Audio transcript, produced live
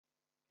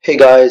Hey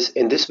guys,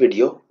 in this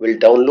video, we'll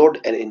download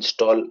and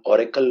install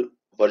Oracle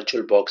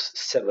VirtualBox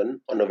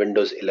 7 on a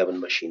Windows 11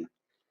 machine.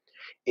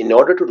 In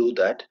order to do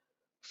that,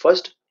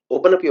 first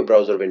open up your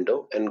browser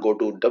window and go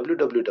to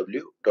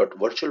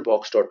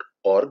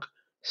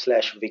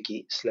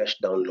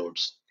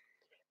www.virtualbox.org/wiki/downloads.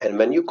 And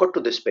when you got to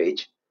this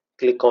page,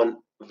 click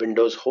on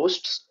Windows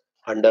Hosts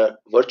under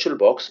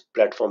VirtualBox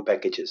Platform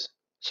Packages.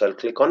 So I'll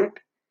click on it,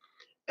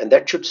 and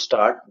that should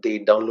start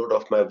the download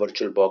of my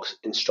VirtualBox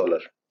installer.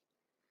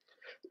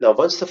 Now,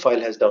 once the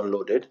file has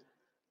downloaded,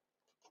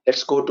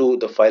 let's go to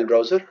the file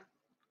browser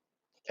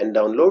and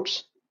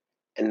downloads.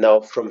 And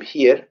now from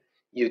here,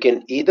 you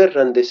can either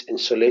run this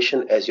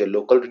installation as your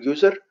local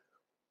user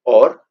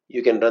or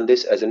you can run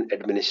this as an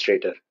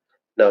administrator.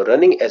 Now,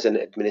 running as an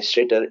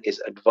administrator is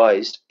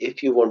advised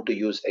if you want to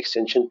use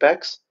extension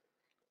packs,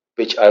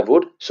 which I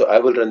would. So I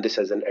will run this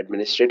as an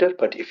administrator,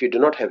 but if you do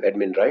not have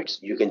admin rights,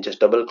 you can just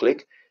double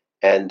click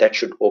and that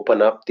should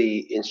open up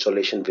the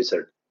installation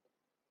wizard.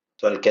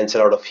 So I'll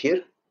cancel out of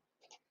here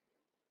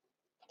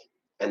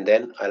and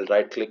then I'll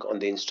right click on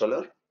the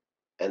installer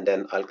and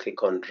then I'll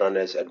click on run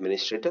as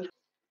administrator.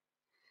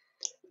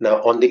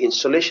 Now on the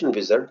installation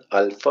wizard,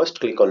 I'll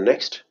first click on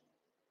next.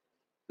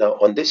 Now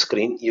on this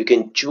screen, you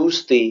can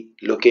choose the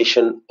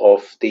location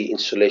of the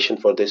installation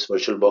for this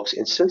VirtualBox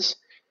instance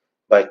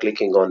by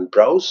clicking on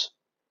browse,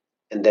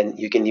 and then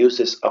you can use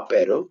this up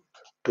arrow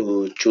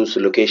to choose the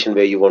location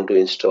where you want to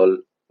install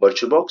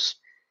VirtualBox.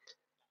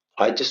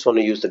 I just want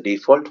to use the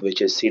default,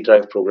 which is C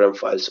drive program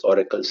files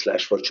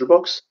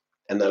oracle/virtualbox,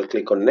 and I'll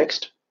click on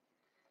next.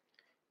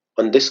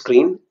 On this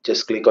screen,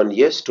 just click on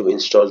yes to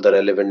install the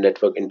relevant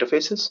network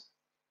interfaces.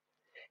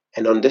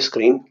 And on this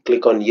screen,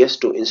 click on yes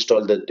to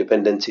install the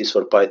dependencies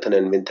for Python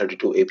and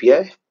Win32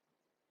 API,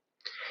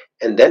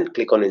 and then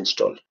click on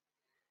install.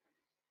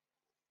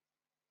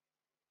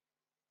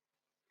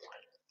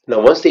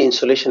 Now, once the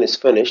installation is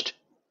finished,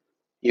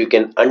 you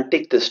can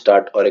untick the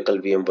Start Oracle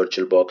VM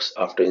VirtualBox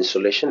after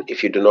installation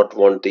if you do not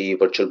want the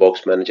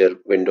VirtualBox Manager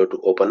window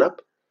to open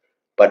up.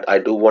 But I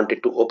do want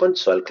it to open,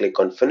 so I'll click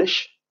on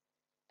Finish.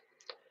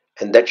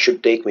 And that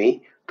should take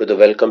me to the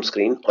welcome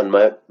screen on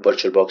my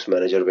VirtualBox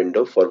Manager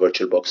window for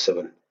VirtualBox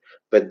 7.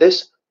 With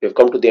this, we've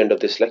come to the end of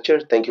this lecture.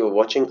 Thank you for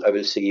watching. I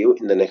will see you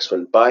in the next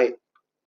one. Bye.